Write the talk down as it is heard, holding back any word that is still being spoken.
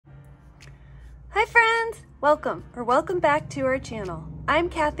Hi friends! Welcome back to our channel. I'm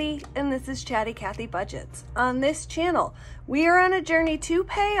Kathy and this is Chatty Kathy Budgets. On this channel, we are on a journey to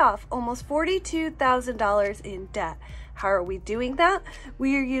pay off almost $42,000 in debt. How are we doing that?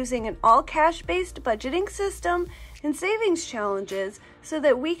 We are using an all cash-based budgeting system and savings challenges so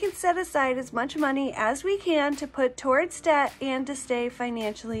that we can set aside as much money as we can to put towards debt and to stay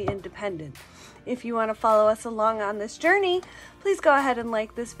financially independent. If you want to follow us along on this journey, please go ahead and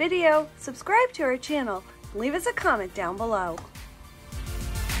like this video, subscribe to our channel, and leave us a comment down below.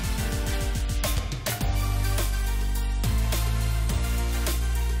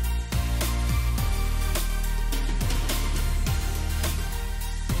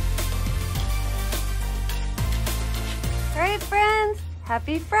 Alright friends,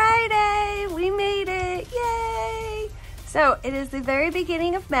 happy Friday! We made it! Yay! So it is the very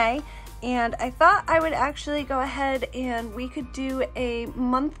beginning of May, and I thought I would actually go ahead and we could do a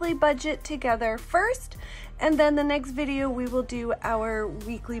monthly budget together first, and then the next video we will do our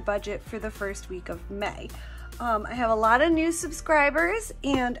weekly budget for the first week of May. I have a lot of new subscribers,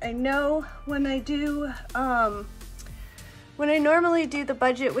 and I know when I normally do the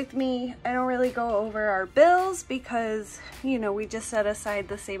budget with me, I don't really go over our bills because, you know, we just set aside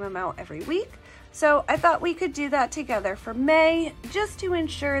the same amount every week. So I thought we could do that together for May, just to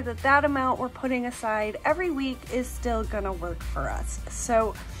ensure that that amount we're putting aside every week is still gonna work for us.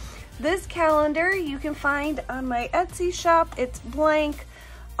 So this calendar you can find on my Etsy shop. It's blank.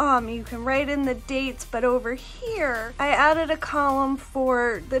 You can write in the dates, but over here I added a column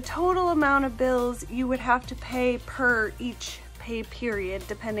for the total amount of bills you would have to pay per each pay period,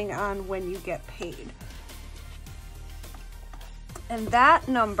 depending on when you get paid. And that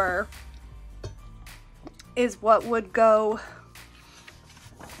number is what would go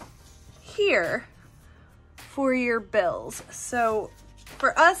here for your bills. So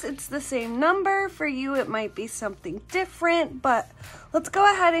for us, it's the same number. For you, it might be something different, but let's go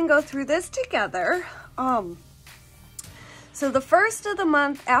ahead and go through this together. So the first of the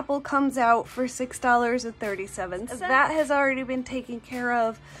month, Apple comes out for $6.37. That has already been taken care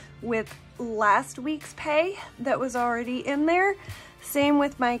of with last week's pay that was already in there. Same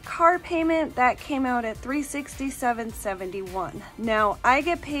with my car payment, that came out at $367.71. Now, I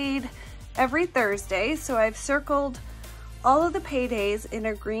get paid every Thursday, so I've circled all of the paydays in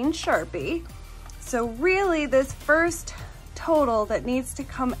a green Sharpie. So really, this first total that needs to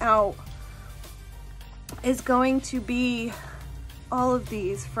come out is going to be all of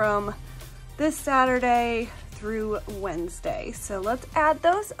these from this Saturday through Wednesday. So let's add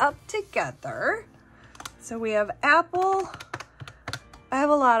those up together. So we have Apple. I have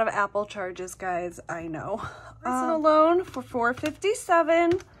a lot of Apple charges, guys, I know. Personal loan for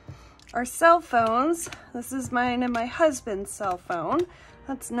 $457. Our cell phones, this is mine and my husband's cell phone.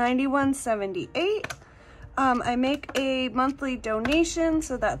 That's $91.78. I make a monthly donation,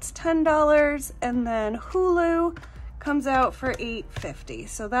 so that's $10. And then Hulu comes out for $8.50.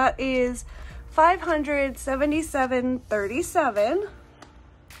 So that is $577.37.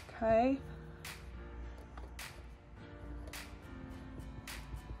 Okay.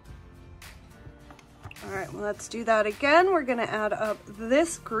 All right, well, let's do that again. We're gonna add up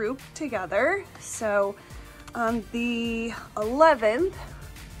this group together. So on the 11th,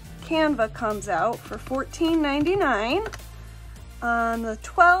 Canva comes out for $14.99. On the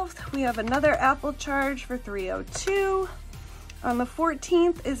 12th, we have another Apple charge for $302. On the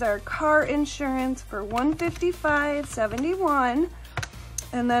 14th is our car insurance for $155.71.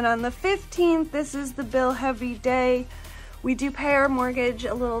 And then on the 15th, this is the bill heavy day. We do pay our mortgage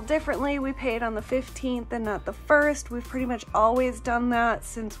a little differently. We pay it on the 15th and not the 1st. We've pretty much always done that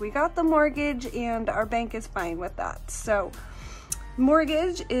since we got the mortgage, and our bank is fine with that. So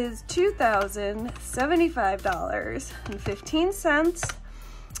mortgage is $2,075.15.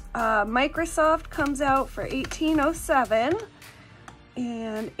 Microsoft comes out for $18.07.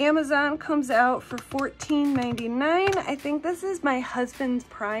 And Amazon comes out for $14.99. I think this is my husband's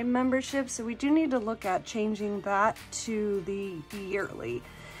Prime membership, so we do need to look at changing that to the yearly.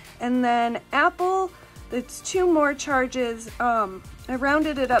 And then Apple, it's two more charges. I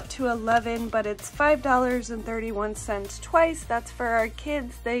rounded it up to 11, but it's $5.31 twice. That's for our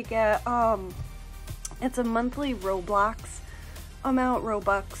kids. They get, it's a monthly Roblox amount,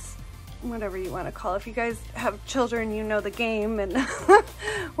 Robux, whatever you want to call it. If you guys have children, you know the game and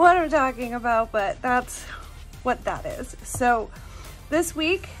what I'm talking about, but that's what that is. So this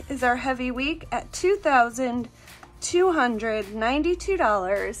week is our heavy week at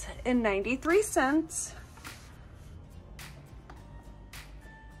 $2,292.93.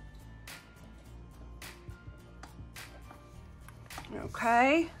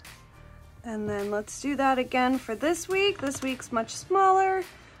 Okay, And then let's do that again for this week. This week's much smaller.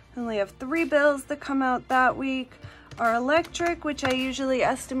 I only have 3 bills that come out that week. Our electric, which I usually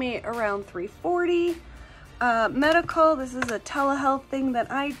estimate around $340. Medical, this is a telehealth thing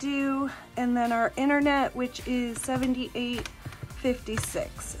that I do. And then our internet, which is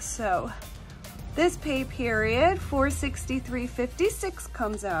 $78.56. So this pay period, $463.56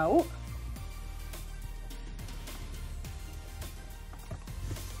 comes out.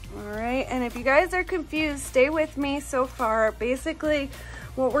 All right, and if you guys are confused, stay with me so far. Basically,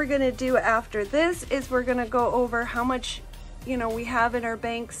 what we're gonna do after this is we're gonna go over how much, you know, we have in our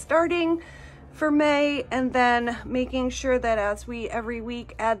bank starting for May, and then making sure that as we every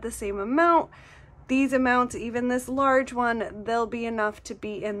week add the same amount, these amounts, even this large one, they'll be enough to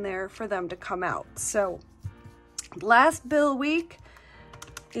be in there for them to come out. So last bill week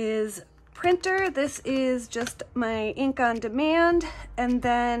is printer. This is just my ink on demand. And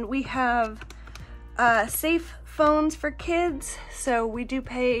then we have safe phones for kids. So we do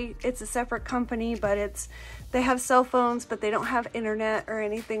pay, it's a separate company, but they have cell phones, but they don't have internet or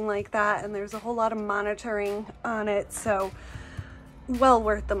anything like that. And there's a whole lot of monitoring on it. So well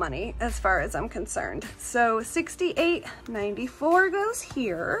worth the money as far as I'm concerned. So $68.94 goes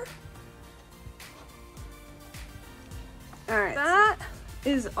here. All right, that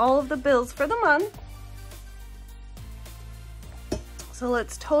is all of the bills for the month. So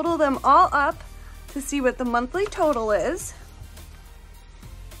let's total them all up to see what the monthly total is.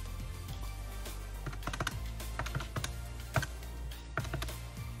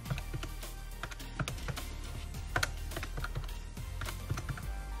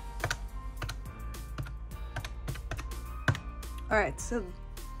 All right, so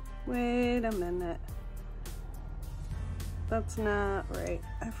wait a minute. That's not right.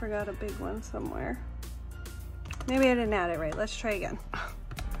 I forgot a big one somewhere. Maybe I didn't add it right. Let's try again.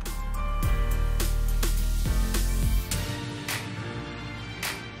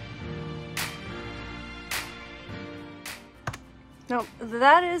 Nope,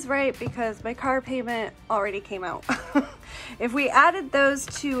 that is right because my car payment already came out. If we added those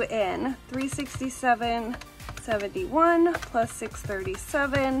two in, $367.71 plus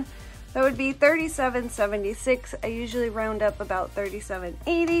 $637, that would be $37.76. I usually round up about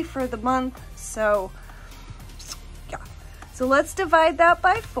 $37.80 for the month. So yeah. So let's divide that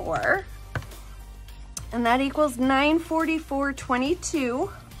by 4. And that equals $944.22.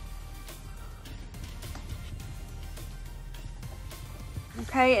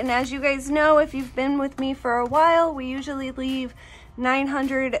 Okay, and as you guys know, if you've been with me for a while, we usually leave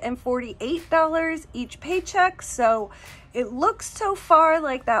 $948 each paycheck. So it looks so far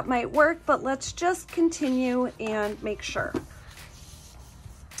like that might work, but let's just continue and make sure.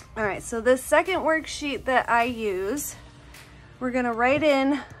 All right, so this second worksheet that I use, we're gonna write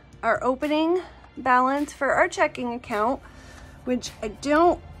in our opening balance for our checking account, which I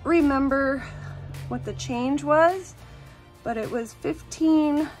don't remember what the change was, but it was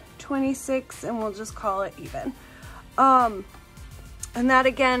 $15.26, and we'll just call it even. And that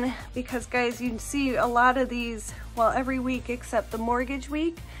again, because guys, you can see a lot of these, well, every week except the mortgage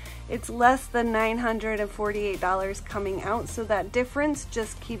week, it's less than $948 coming out. So that difference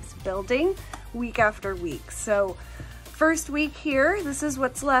just keeps building week after week. So first week here, this is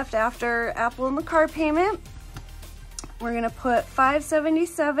what's left after Apple and the car payment. We're gonna put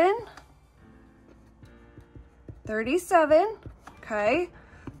 $577.37, okay?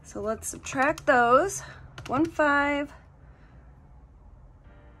 So let's subtract those.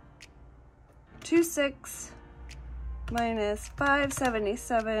 1526 minus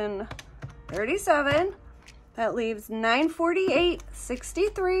 577.37. That leaves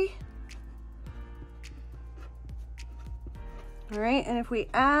 948.63. All right, and if we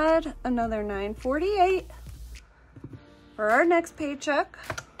add another 948 for our next paycheck.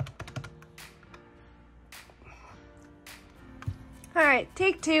 All right,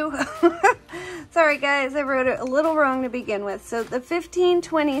 take 2. Sorry guys, I wrote it a little wrong to begin with. So the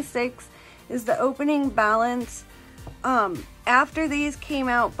 $15.26 is the opening balance after these came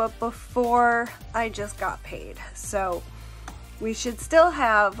out, but before I just got paid. So we should still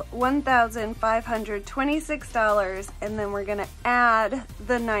have $1,526, and then we're gonna add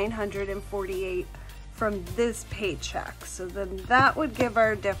the $948 from this paycheck. So then that would give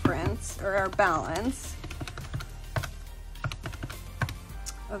our difference, or our balance,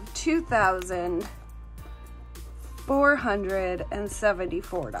 of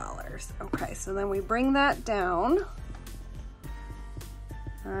 $2,474. Okay, so then we bring that down.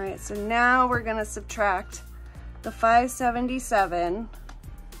 All right, so now we're gonna subtract the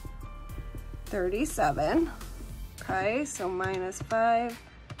 $577.37. Okay, so minus $577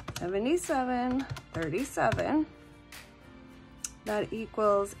 77.37. That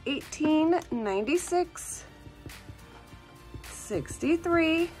equals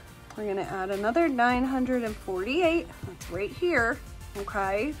 $1896.63. We're gonna add another 948. That's right here,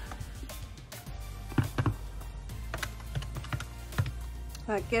 okay?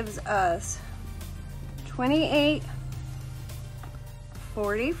 That gives us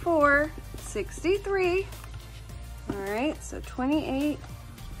 28.44.63. All right, so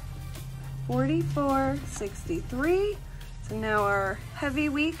 28.44.63. So now our heavy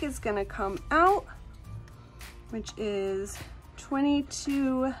week is gonna come out, which is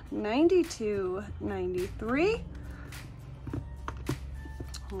 22.92.93.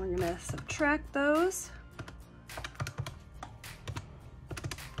 We're gonna subtract those.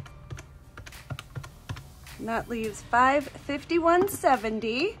 And that leaves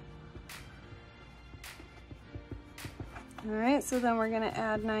 $551.70. All right, so then we're gonna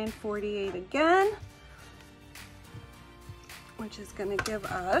add 948 again, which is gonna give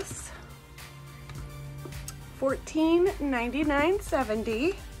us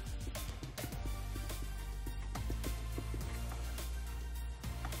 $1499.70.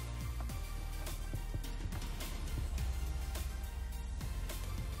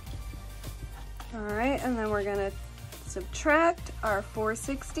 All right, and then we're gonna subtract our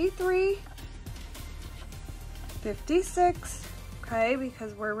 463.56, okay,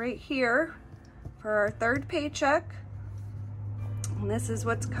 because we're right here for our third paycheck. And this is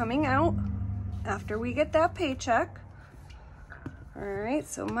what's coming out after we get that paycheck. All right,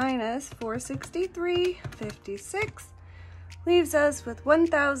 so minus 463.56 leaves us with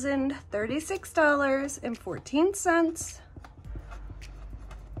 $1,036.14.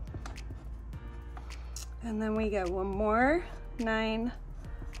 And then we get one more,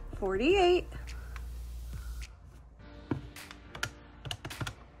 948,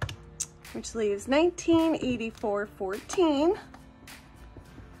 which leaves 1984.14.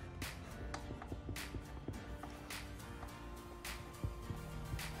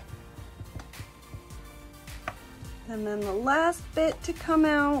 And then the last bit to come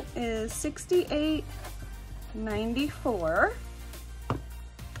out is 68.94.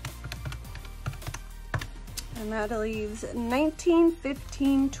 And that leaves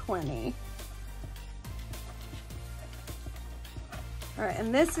 1915.20. All right,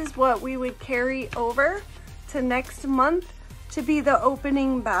 and this is what we would carry over to next month to be the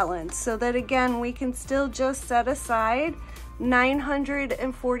opening balance, so that again, we can still just set aside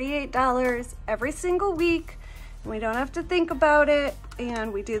 $948 every single week. We don't have to think about it,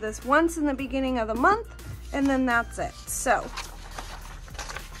 and we do this once in the beginning of the month, and then that's it. So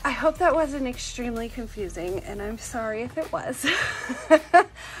I hope that wasn't extremely confusing, and I'm sorry if it was.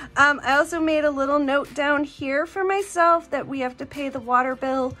 I also made a little note down here for myself that we have to pay the water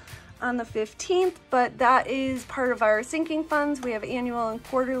bill on the 15th, but that is part of our sinking funds. We have annual and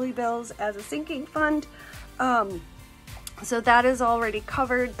quarterly bills as a sinking fund. So that is already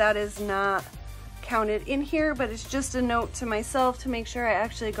covered. That is not counted in here, but it's just a note to myself to make sure I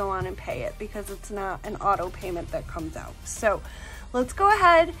actually go on and pay it, because it's not an auto payment that comes out. So let's go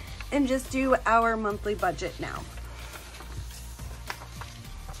ahead and just do our monthly budget now.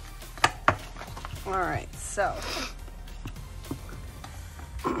 All right, so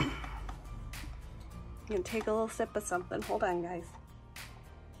I'm gonna take a little sip of something. Hold on, guys.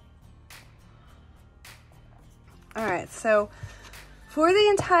 All right, so for the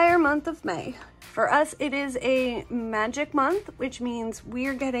entire month of May, for us, it is a magic month, which means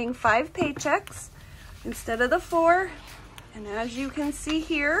we're getting 5 paychecks instead of the 4. And as you can see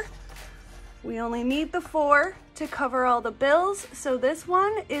here, we only need the 4 to cover all the bills. So this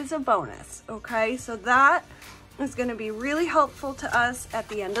one is a bonus, okay? So that is gonna be really helpful to us at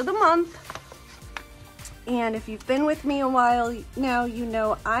the end of the month. And if you've been with me a while now, you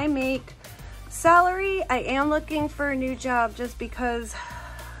know I make salary. I am looking for a new job just because,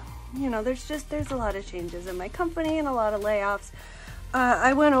 you know, there's a lot of changes in my company and a lot of layoffs.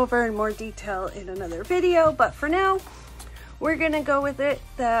 I went over in more detail in another video, but for now, we're gonna go with it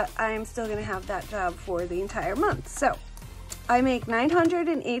that I'm still gonna have that job for the entire month. So I make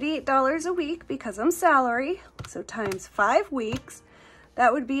 $988 a week because I'm salary, so times 5 weeks,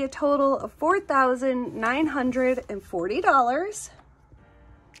 that would be a total of $4,940.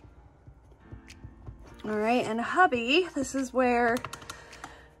 All right, and hubby, this is where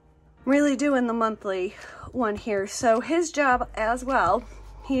I'm really doing the monthly one here. So his job as well,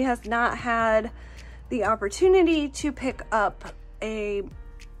 he has not had the opportunity to pick up a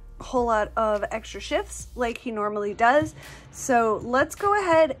whole lot of extra shifts like he normally does. So let's go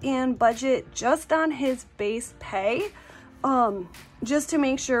ahead and budget just on his base pay just to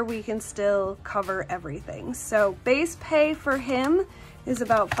make sure we can still cover everything. So base pay for him is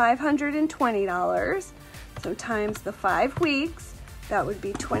about $520. So times the 5 weeks, that would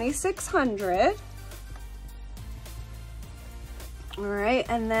be $2,600. All right,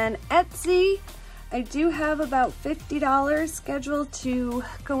 and then Etsy, I do have about $50 scheduled to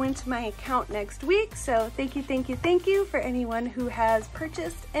go into my account next week. So thank you for anyone who has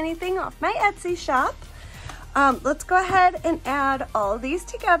purchased anything off my Etsy shop. Let's go ahead and add all of these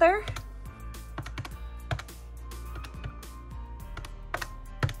together.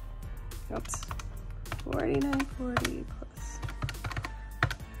 Oops, 49.40 plus.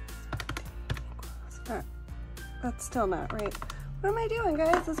 All right, that's still not right. What am I doing,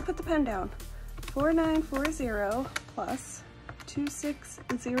 guys? Let's put the pen down. 4940 plus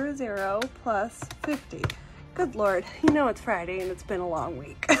 2600 plus 50. Good Lord, you know it's Friday and it's been a long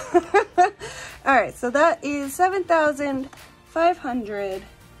week. All right, so that is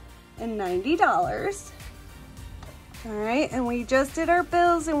 $7,590. All right, and we just did our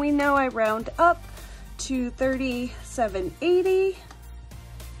bills and we know I round up to $37.80.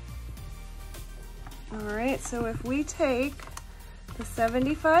 All right, so if we take the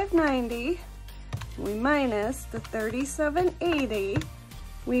 $75.90, we minus the $37.80,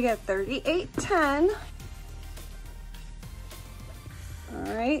 we get $38.10.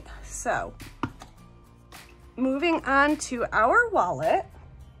 All right, so moving on to our wallet,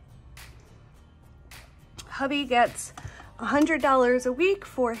 hubby gets $100 a week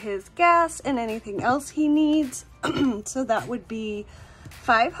for his gas and anything else he needs. So that would be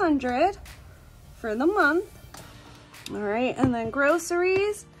 $500 for the month. All right, and then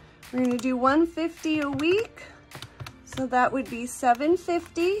groceries, we're gonna do $150 a week. So that would be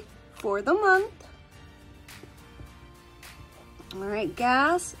 $750 for the month. All right,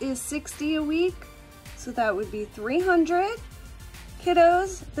 gas is $60 a week. So that would be $300.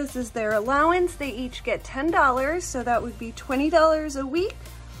 Kiddos, this is their allowance. They each get $10, so that would be $20 a week.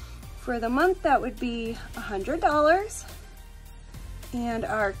 For the month, that would be $100. And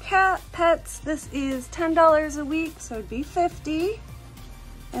our pets, this is $10 a week, so it'd be $50.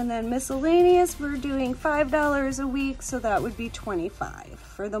 And then miscellaneous, we're doing $5 a week, so that would be $25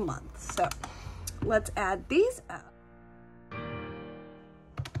 for the month. So let's add these up.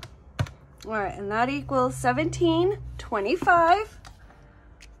 All right, and that equals $17.25.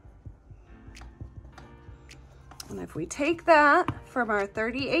 And if we take that from our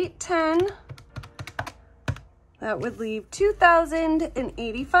 $38.10, that would leave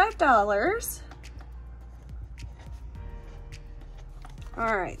 $2,085.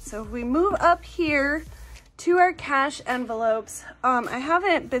 All right, so if we move up here to our cash envelopes, I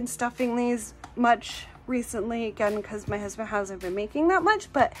haven't been stuffing these much recently, again, because my husband hasn't been making that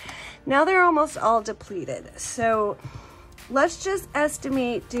much, but now they're almost all depleted. So let's just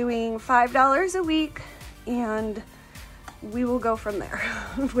estimate doing $5 a week and we will go from there.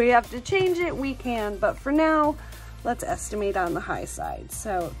 If we have to change it, we can, but for now, let's estimate on the high side.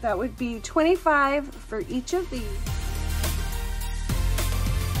 So that would be $25 for each of these,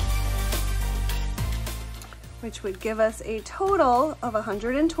 which would give us a total of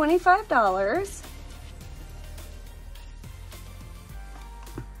 $125.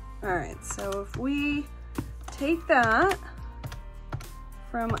 All right, so if we take that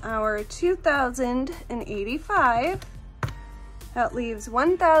from our $2,085, that leaves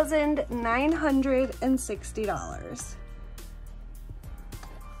 $1,960.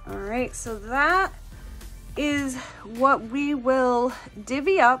 All right, so that is what we will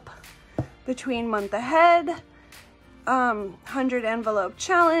divvy up between month ahead, 100 envelope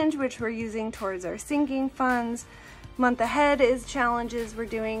challenge, which we're using towards our sinking funds. Month ahead is challenges we're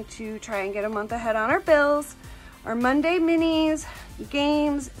doing to try and get a month ahead on our bills. Our Monday minis,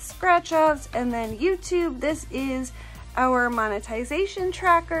 games, scratch offs, and then YouTube. This is our monetization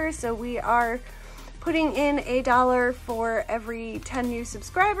tracker. So we are putting in $1 for every 10 new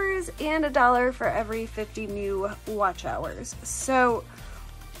subscribers and $1 for every 50 new watch hours. So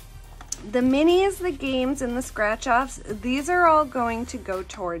the minis, the games, and the scratch offs, these are all going to go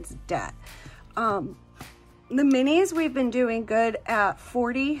towards debt. The minis, we've been doing good at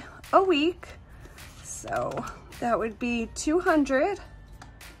 40 a week. So that would be 200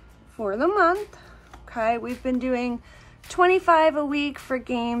 for the month. Okay, we've been doing 25 a week for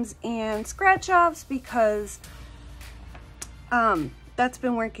games and scratch offs because that's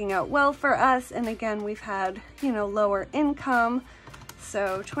been working out well for us. And again, we've had, you know, lower income.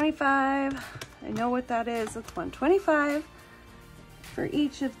 So 25, I know what that is. That's 125 for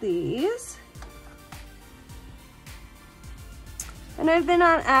each of these. And I've been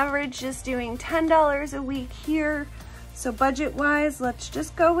on average just doing $10 a week here. So budget-wise, let's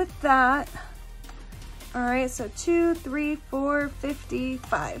just go with that. All right, so 2, 3, 4, 50,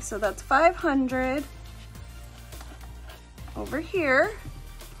 5. So that's 500 over here.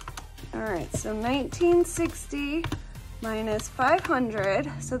 All right, so 1960 minus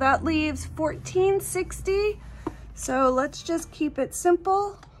 500. So that leaves 1460. So let's just keep it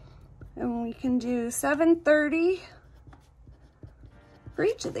simple. And we can do 730 for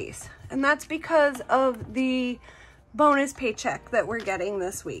each of these. And that's because of the bonus paycheck that we're getting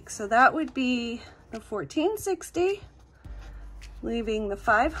this week. So that would be the 1460, leaving the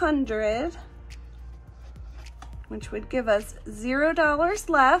 500, which would give us $0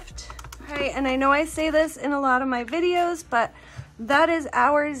 left. Okay, and I know I say this in a lot of my videos, but that is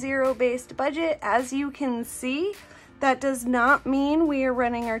our zero-based budget. As you can see, that does not mean we are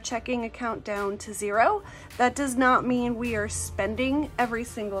running our checking account down to zero. That does not mean we are spending every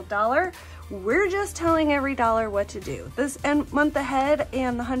single dollar. We're just telling every dollar what to do. This month ahead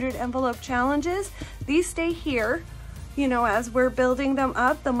and the 100 envelope challenges, these stay here. You know, as we're building them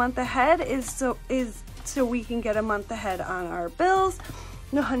up, the month ahead is so we can get a month ahead on our bills.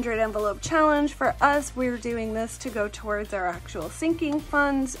 The 100 envelope challenge for us, we're doing this to go towards our actual sinking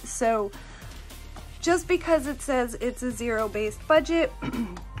funds. So just because it says it's a zero-based budget,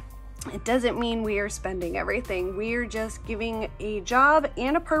 it doesn't mean we are spending everything. We are just giving a job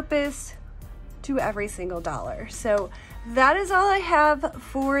and a purpose to every single dollar. So that is all I have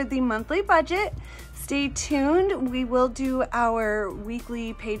for the monthly budget. Stay tuned. We will do our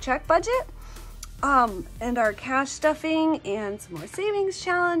weekly paycheck budget and our cash stuffing and some more savings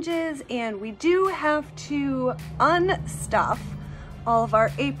challenges. And we do have to unstuff all of our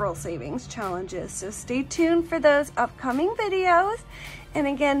April savings challenges. So stay tuned for those upcoming videos. And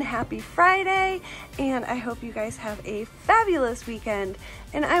again, happy Friday, and I hope you guys have a fabulous weekend,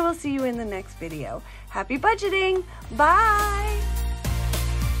 and I will see you in the next video. Happy budgeting, bye!